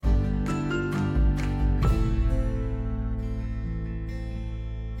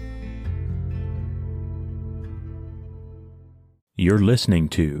You're listening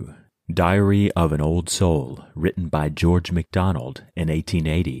to Diary of an Old Soul, written by George MacDonald in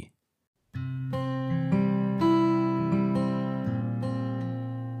 1880.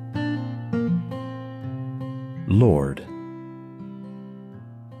 Lord,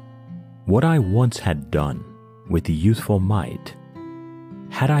 what I once had done with youthful might,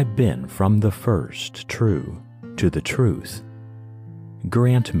 had I been from the first true to the truth,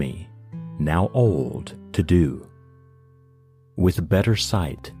 grant me, now old, to do, with better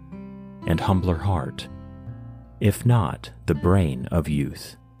sight and humbler heart, if not the brain of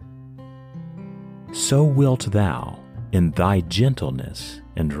youth. So wilt thou, in thy gentleness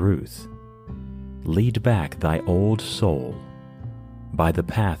and ruth, lead back thy old soul by the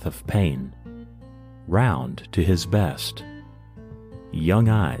path of pain, round to his best, young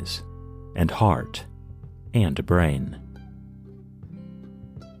eyes and heart and brain.